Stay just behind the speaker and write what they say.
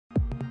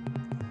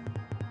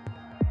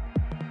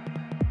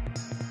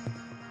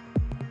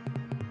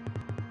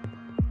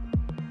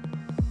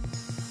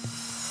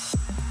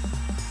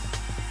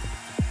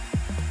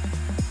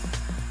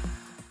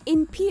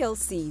In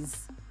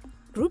PLCs,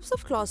 groups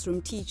of classroom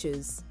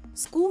teachers,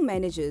 school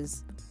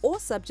managers,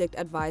 or subject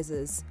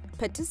advisors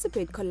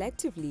participate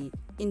collectively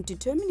in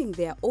determining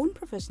their own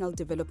professional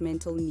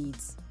developmental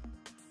needs.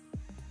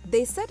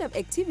 They set up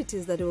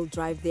activities that will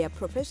drive their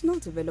professional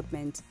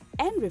development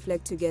and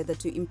reflect together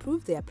to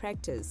improve their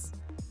practice.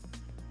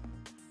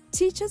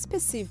 Teachers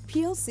perceive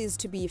PLCs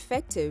to be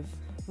effective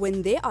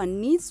when they are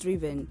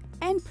needs-driven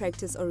and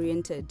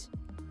practice-oriented.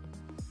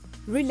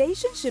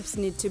 Relationships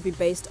need to be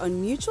based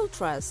on mutual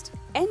trust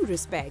and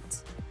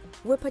respect,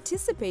 where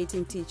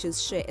participating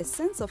teachers share a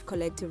sense of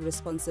collective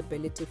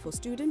responsibility for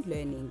student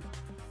learning.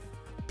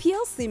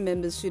 PLC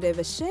members should have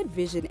a shared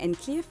vision and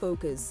clear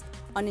focus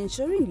on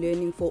ensuring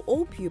learning for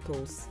all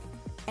pupils,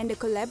 and a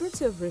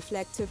collaborative,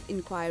 reflective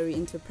inquiry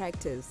into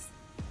practice.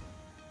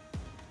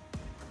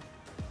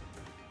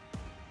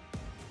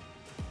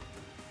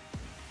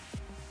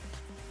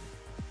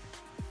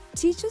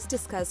 Teachers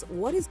discuss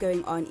what is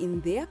going on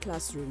in their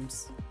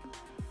classrooms,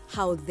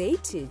 how they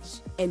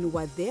teach, and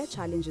what their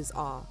challenges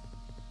are.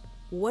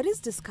 What is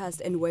discussed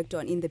and worked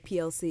on in the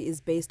PLC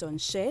is based on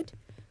shared,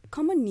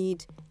 common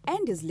need,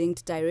 and is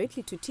linked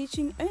directly to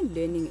teaching and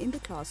learning in the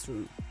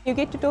classroom. You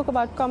get to talk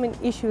about common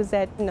issues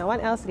that no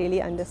one else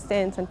really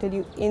understands until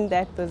you're in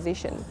that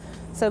position.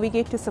 So we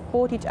get to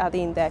support each other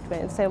in that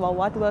way and say, well,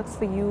 what works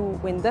for you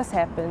when this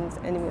happens?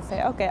 And we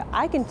say, okay,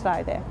 I can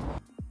try that.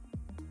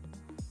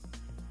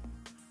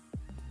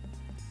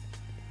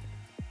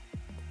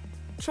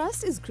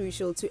 Trust is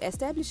crucial to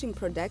establishing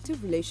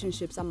productive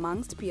relationships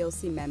amongst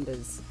PLC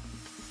members.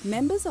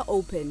 Members are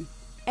open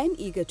and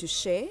eager to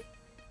share,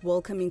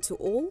 welcoming to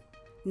all,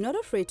 not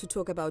afraid to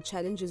talk about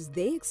challenges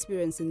they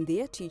experience in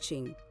their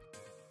teaching.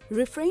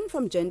 Refrain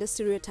from gender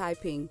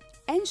stereotyping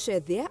and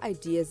share their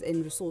ideas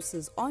and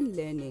resources on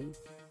learning.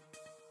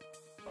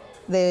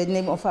 The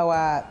name of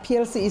our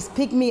PLC is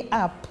Pick Me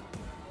Up.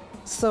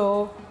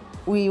 So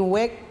we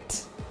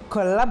worked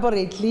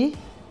collaboratively,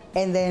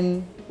 and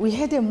then we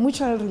had a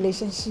mutual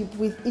relationship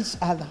with each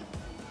other.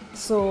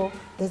 So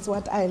that's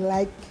what I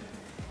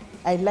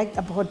liked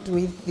about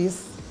with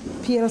this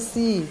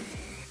PLC.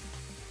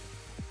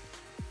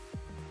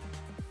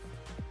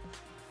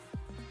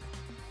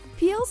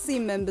 PLC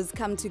members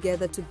come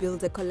together to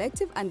build a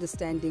collective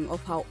understanding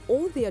of how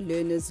all their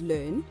learners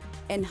learn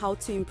and how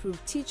to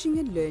improve teaching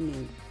and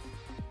learning.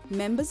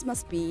 Members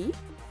must be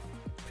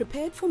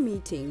prepared for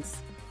meetings,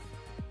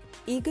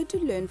 eager to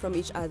learn from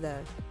each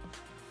other,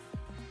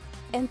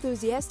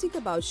 enthusiastic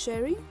about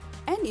sharing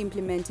and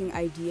implementing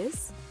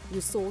ideas,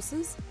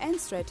 resources, and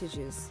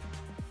strategies,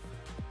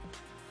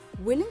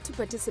 willing to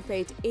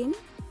participate in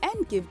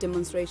and give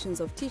demonstrations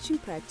of teaching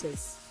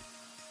practice.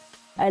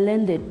 I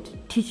learned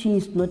that teaching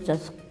is not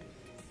just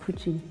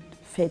putting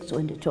facts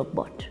on the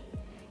chalkboard.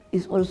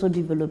 It's also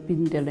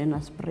developing the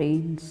learners'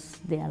 brains,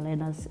 their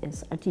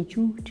learners'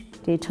 attitude.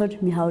 They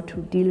taught me how to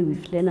deal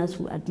with learners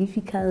who are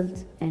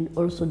difficult and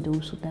also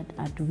those that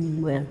are doing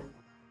well.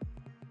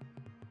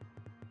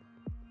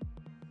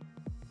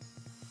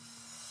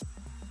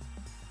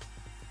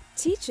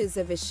 Teachers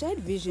have a shared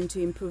vision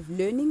to improve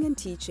learning and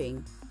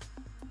teaching.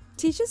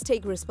 Teachers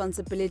take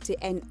responsibility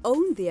and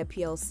own their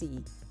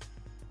PLC.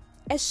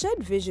 A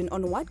shared vision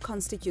on what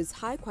constitutes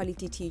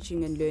high-quality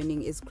teaching and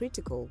learning is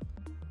critical.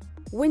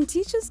 When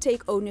teachers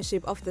take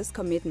ownership of this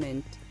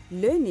commitment,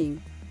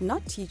 learning,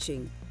 not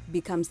teaching,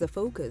 becomes the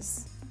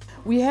focus.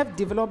 We have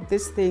developed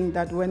this thing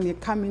that when you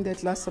come in the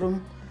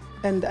classroom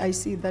and I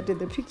see that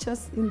the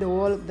pictures in the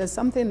wall, there's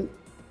something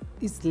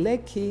is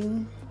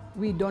lacking,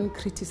 we don't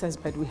criticize,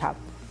 but we help.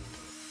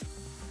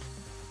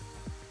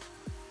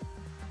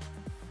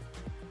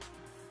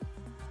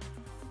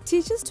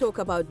 Teachers talk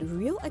about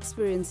real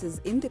experiences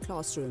in the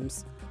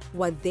classrooms,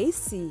 what they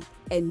see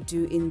and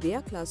do in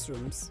their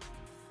classrooms.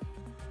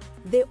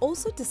 They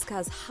also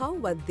discuss how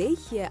what they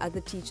hear other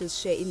teachers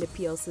share in the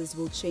PLCs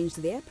will change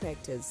their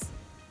practice.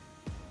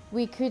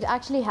 We could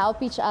actually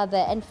help each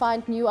other and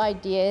find new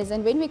ideas,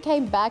 and when we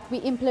came back we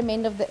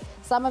implemented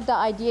some of the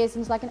ideas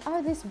and it's like,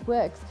 oh, this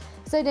works.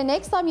 So the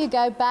next time you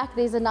go back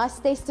there's a nice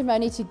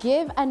testimony to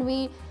give, and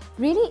we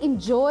really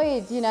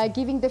enjoyed,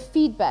 giving the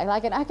feedback,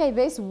 like, okay,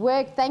 this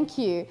worked, thank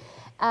you.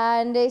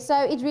 And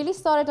so it really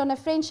started on a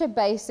friendship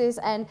basis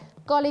and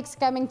colleagues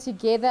coming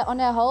together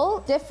on a whole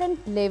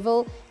different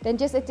level than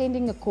just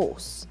attending a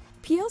course.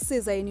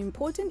 PLCs are an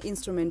important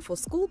instrument for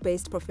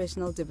school-based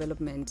professional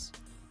development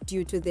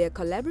due to their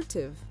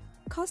collaborative,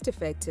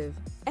 cost-effective,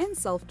 and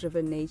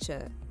self-driven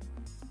nature.